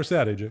 Anyway, rad or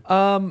sad,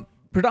 AJ?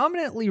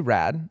 Predominantly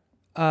rad,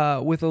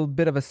 with a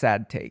bit of a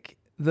sad take.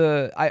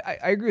 I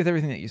agree with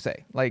everything that you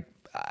say. Like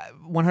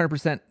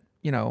 100%.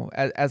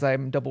 As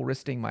I'm double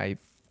wristing my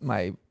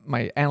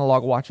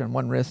analog watch on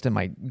one wrist and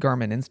my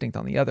Garmin Instinct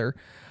on the other,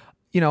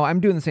 I'm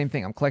doing the same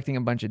thing. I'm collecting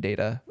a bunch of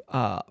data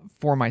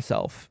for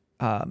myself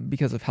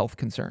because of health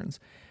concerns.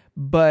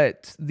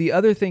 But the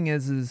other thing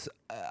is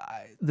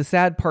the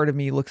sad part of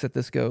me looks at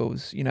this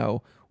goes,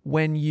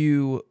 when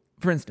you,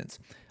 for instance,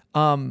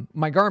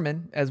 my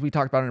Garmin, as we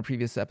talked about in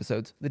previous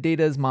episodes, the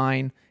data is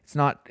mine.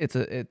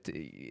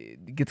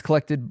 It gets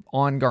collected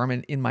on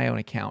Garmin in my own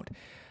account,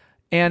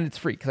 and it's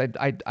free because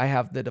I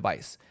have the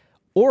device.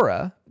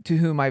 Oura, to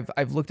whom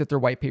I've looked at their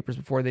white papers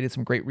before, they did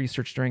some great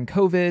research during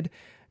COVID.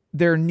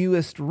 Their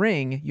newest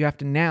ring, you have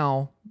to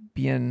now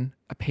be in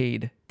a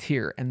paid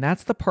tier. And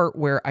that's the part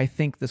where I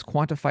think this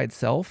quantified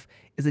self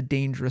is a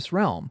dangerous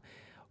realm,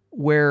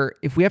 where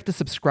if we have to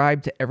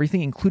subscribe to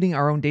everything, including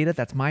our own data,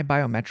 that's my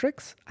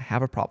biometrics, I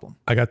have a problem.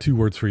 I got 2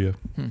 words for you.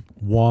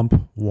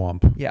 Womp,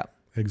 womp. Yeah.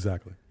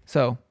 Exactly.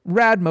 So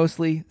rad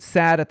mostly,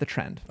 sad at the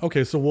trend.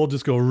 Okay, so we'll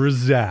just go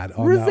razad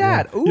on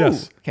that Razad. one. Ooh.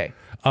 Yes. Okay.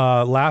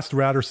 Last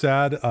rad or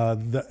sad,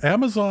 the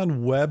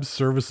Amazon Web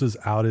Services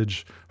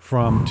outage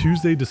from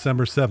Tuesday,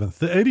 December 7th,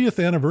 the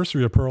 80th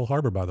anniversary of Pearl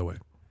Harbor, by the way.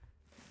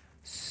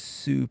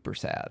 Super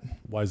sad.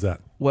 Why is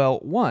that? Well,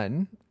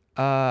 one,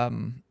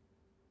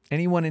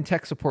 anyone in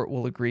tech support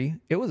will agree.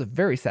 It was a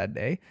very sad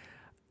day.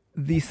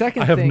 The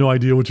second I have thing, no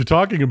idea what you're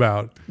talking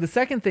about. The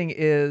second thing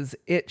is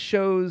it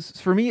shows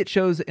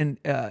an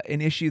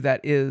issue that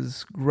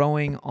is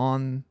growing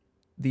on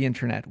the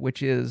internet,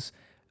 which is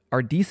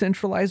our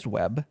decentralized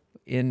web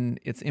in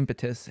its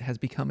impetus has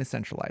become a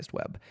centralized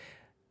web.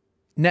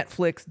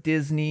 Netflix,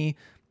 Disney,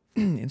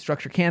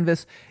 Instructure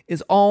Canvas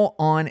is all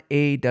on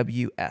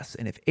AWS.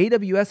 And if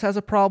AWS has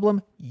a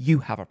problem, you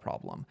have a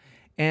problem.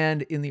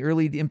 And in the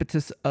early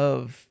impetus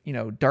of,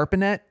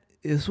 DARPANET,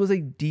 this was a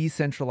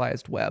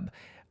decentralized web.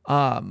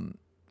 I'm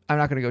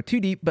not going to go too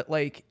deep, but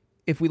like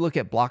if we look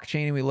at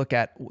blockchain and we look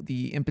at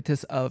the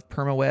impetus of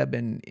permaweb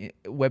and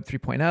Web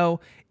 3.0,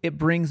 it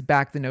brings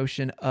back the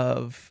notion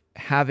of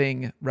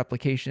having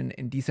replication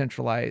and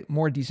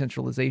more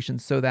decentralization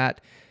so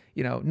that,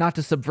 not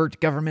to subvert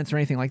governments or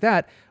anything like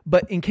that,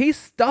 but in case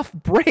stuff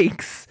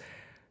breaks,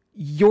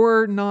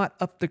 you're not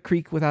up the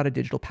creek without a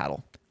digital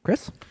paddle.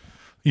 Chris?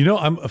 You know,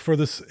 I'm for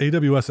this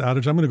AWS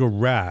outage, I'm going to go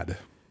rad.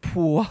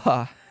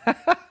 Pwah.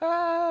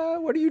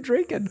 What are you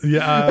drinking?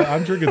 Yeah,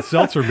 I'm drinking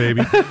seltzer,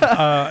 baby,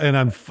 and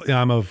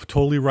I'm of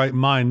totally right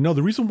mind. No,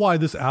 the reason why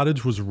this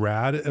outage was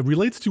rad, it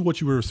relates to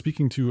what you were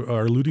speaking to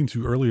or alluding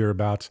to earlier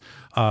about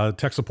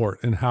tech support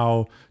and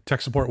how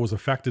tech support was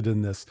affected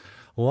in this.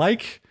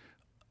 Like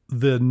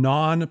the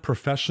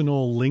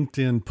non-professional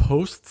LinkedIn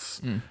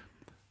posts,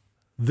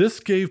 this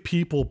gave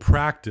people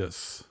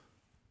practice.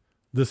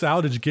 This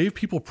outage gave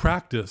people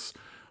practice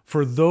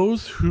for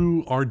those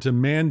who are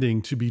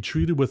demanding to be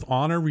treated with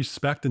honor,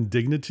 respect, and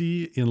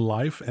dignity in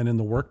life and in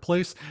the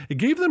workplace. It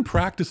gave them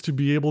practice to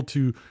be able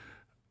to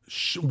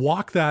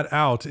walk that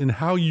out in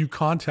how you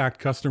contact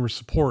customer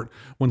support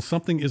when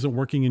something isn't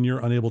working and you're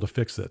unable to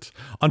fix it.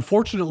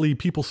 Unfortunately,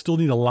 people still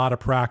need a lot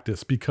of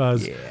practice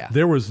because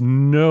there was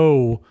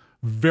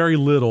very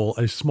little,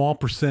 a small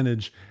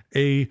percentage,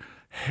 a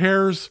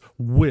hair's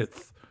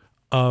width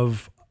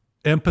of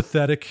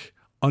empathetic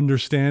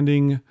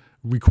understanding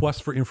requests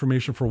for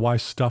information for why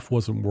stuff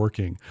wasn't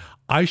working.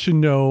 I should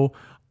know.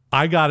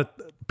 I got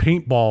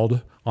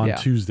paintballed on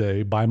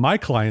Tuesday by my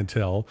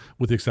clientele,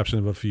 with the exception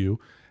of a few,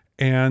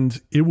 and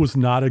it was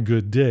not a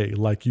good day,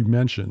 like you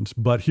mentioned.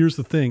 But here's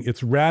the thing.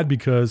 It's rad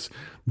because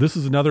this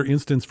is another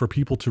instance for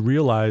people to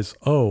realize,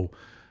 oh,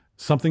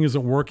 something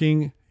isn't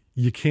working.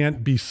 You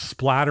can't be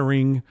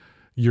splattering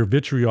your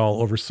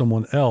vitriol over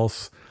someone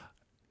else,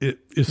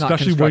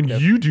 especially when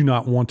you do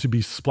not want to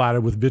be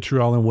splattered with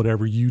vitriol in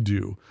whatever you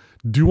do.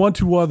 Do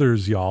unto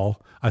others,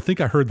 y'all. I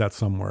think I heard that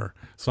somewhere.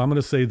 So I'm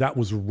going to say that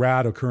was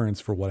rad occurrence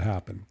for what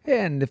happened.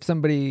 And if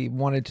somebody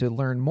wanted to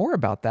learn more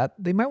about that,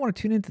 they might want to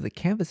tune into the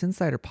Canvas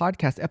Insider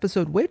podcast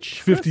episode,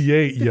 which?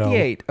 58,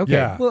 58. Okay.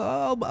 Yeah.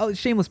 Well,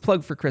 shameless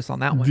plug for Chris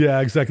on that one.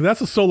 Yeah, exactly.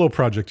 That's a solo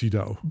project,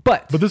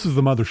 But this is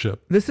the mothership.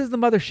 This is the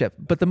mothership.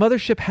 But the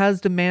mothership has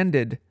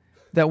demanded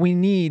that we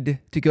need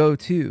to go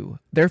to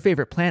their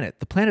favorite planet,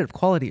 the planet of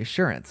quality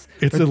assurance.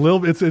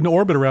 It's in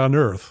orbit around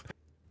Earth.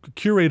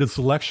 Curated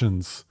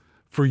selections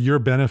for your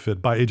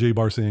benefit by AJ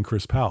Barce and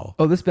Chris Powell.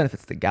 Oh, this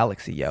benefits the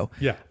galaxy, yo.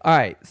 Yeah. All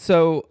right.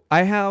 So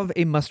I have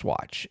a must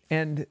watch.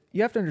 And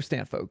you have to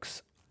understand,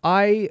 folks,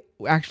 I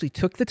actually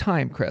took the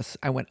time, Chris.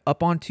 I went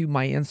up onto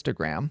my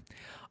Instagram.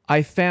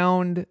 I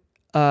found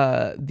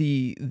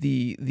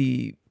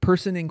the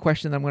person in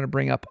question that I'm going to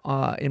bring up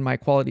in my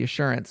quality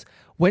assurance,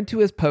 went to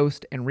his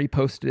post and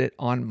reposted it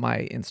on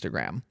my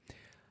Instagram.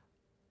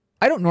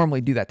 I don't normally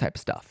do that type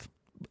of stuff.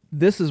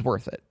 This is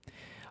worth it.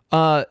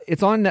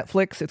 It's on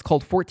Netflix. It's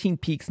called 14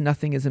 Peaks,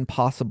 Nothing is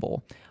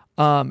Impossible.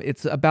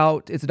 It's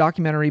a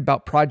documentary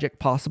about Project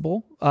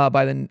Possible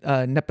by the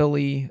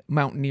Nepali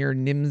mountaineer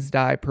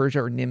Nimsdai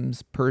Persia or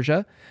Nims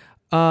Persia.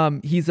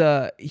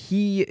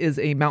 He is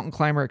a mountain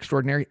climber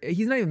extraordinary.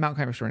 He's not even a mountain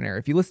climber extraordinary.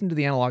 If you listen to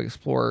the Analog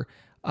Explorer,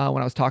 when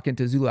I was talking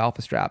to Zulu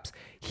Alpha Straps,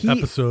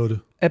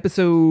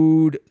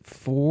 episode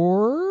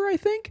 4, I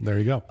think. There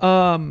you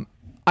go.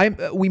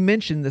 We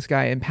mentioned this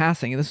guy in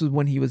passing, and this was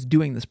when he was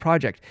doing this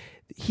project.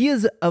 He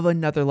is of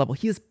another level.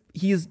 He's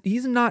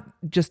not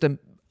just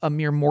a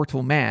mere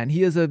mortal man.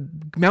 He is a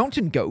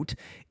mountain goat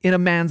in a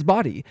man's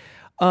body.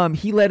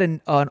 He led an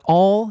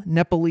all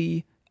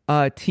Nepali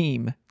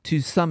team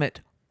to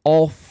summit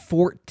all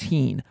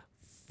 14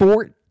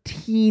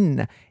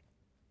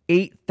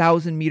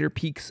 8,000 meter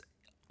peaks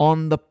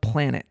on the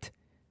planet.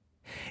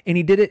 And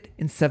he did it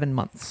in 7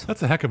 months.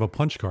 That's a heck of a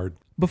punch card.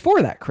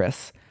 Before that,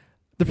 Chris,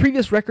 the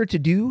previous record to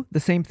do the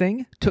same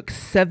thing took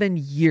 7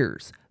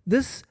 years.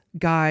 This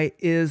guy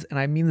is, and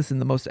I mean this in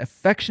the most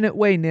affectionate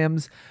way,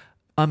 Nims,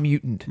 a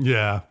mutant.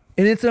 Yeah.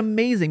 And it's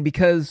amazing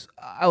because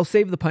I'll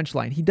save the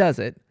punchline. He does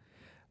it.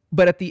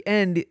 But at the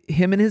end,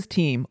 him and his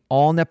team,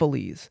 all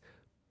Nepalese,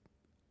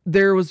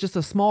 there was just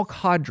a small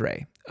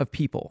cadre of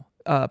people,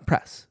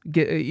 press,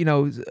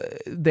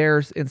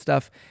 theirs and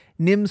stuff.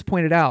 Nims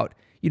pointed out,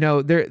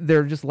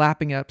 they're just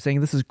lapping up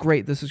saying, this is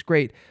great. This is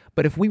great.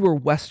 But if we were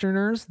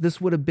Westerners,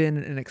 this would have been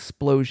an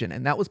explosion.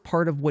 And that was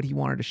part of what he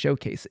wanted to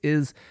showcase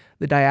is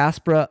the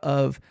diaspora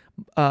of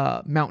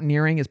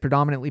mountaineering is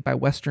predominantly by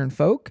Western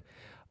folk.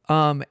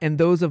 And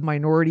those of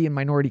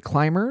minority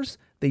climbers,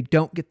 they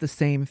don't get the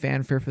same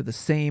fanfare for the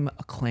same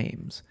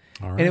acclaims.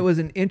 All right. And it was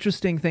an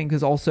interesting thing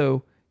because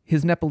also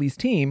his Nepalese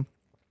team,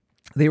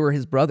 they were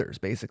his brothers,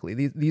 basically.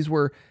 They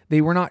were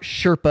not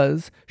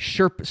Sherpas,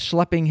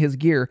 schlepping his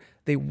gear.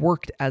 They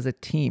worked as a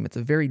team. It's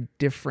a very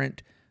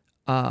different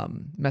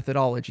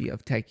methodology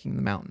of taking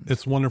the mountains.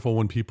 It's wonderful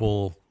when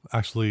people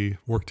actually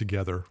work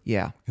together.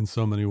 Yeah. In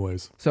so many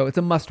ways. So it's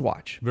a must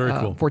watch. Very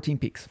cool. 14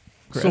 Peaks.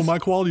 Chris? So my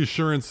quality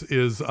assurance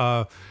is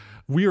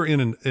we are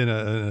in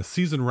a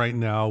season right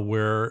now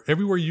where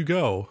everywhere you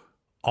go,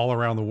 all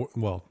around the world,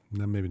 well,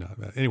 maybe not.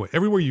 Anyway,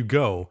 everywhere you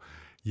go,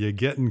 you're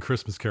getting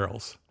Christmas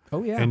carols.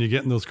 Oh, yeah. And you're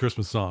getting those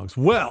Christmas songs.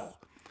 Well,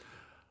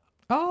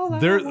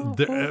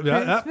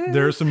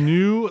 there's a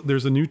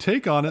new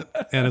take on it,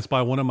 and it's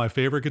by one of my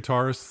favorite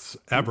guitarists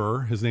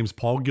ever. His name's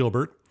Paul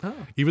Gilbert. Oh.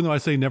 Even though I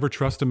say never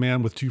trust a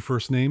man with two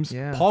first names,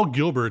 Paul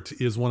Gilbert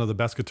is one of the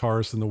best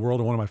guitarists in the world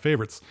and one of my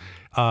favorites.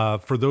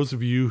 For those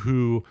of you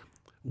who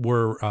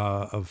were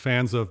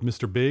fans of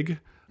Mr. Big,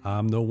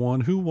 I'm the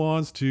one who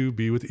wants to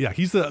be with. Yeah,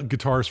 he's the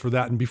guitarist for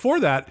that. And before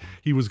that,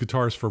 he was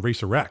guitarist for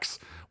Racer X,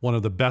 one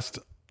of the best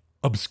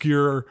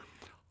obscure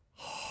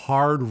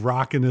hard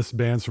rockinest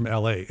bands from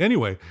LA.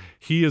 Anyway,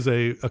 he is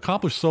a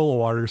accomplished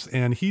solo artist,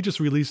 and he just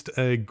released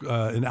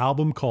an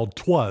album called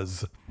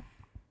Twas.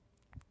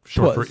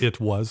 Short for It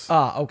Was.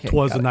 Okay.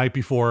 Twas the Night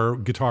Before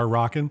Guitar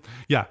Rockin'.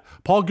 Yeah.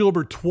 Paul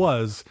Gilbert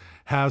Twas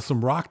has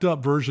some rocked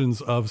up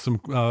versions of some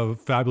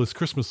fabulous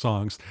Christmas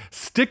songs.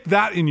 Stick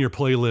that in your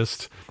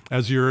playlist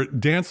as you're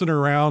dancing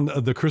around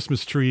the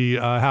Christmas tree,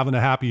 having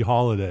a happy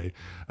holiday,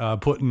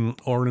 putting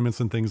ornaments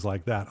and things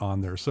like that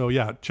on there. So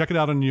yeah, check it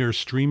out on your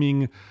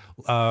streaming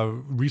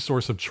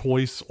resource of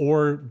choice,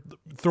 or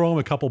throw him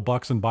a couple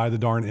bucks and buy the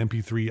darn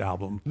MP3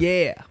 album.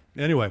 Yeah.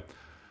 Anyway.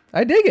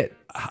 I dig it.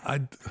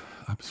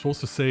 I'm supposed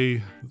to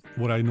say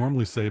what I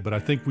normally say, but I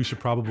think we should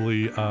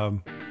probably...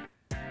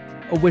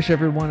 wish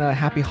everyone a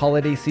happy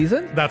holiday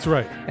season. That's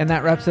right. And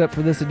that wraps it up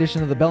for this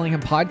edition of the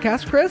Bellingham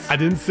Podcast, Chris. I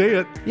didn't say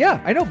it.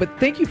 Yeah, I know, but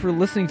thank you for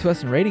listening to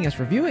us and rating us,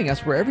 reviewing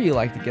us wherever you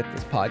like to get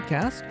this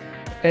podcast.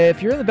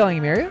 If you're in the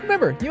Bellingham area,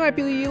 remember, you might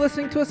be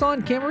listening to us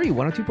on KMRE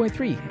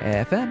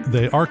 102.3 FM.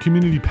 They are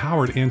community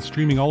powered and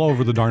streaming all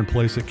over the darn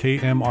place at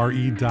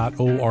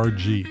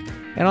kmre.org.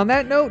 And on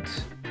that note,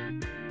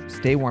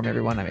 stay warm,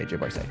 everyone. I'm AJ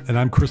Barce. And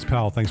I'm Chris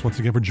Powell. Thanks once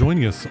again for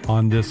joining us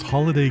on this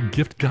holiday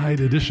gift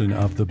guide edition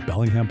of the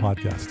Bellingham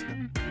Podcast.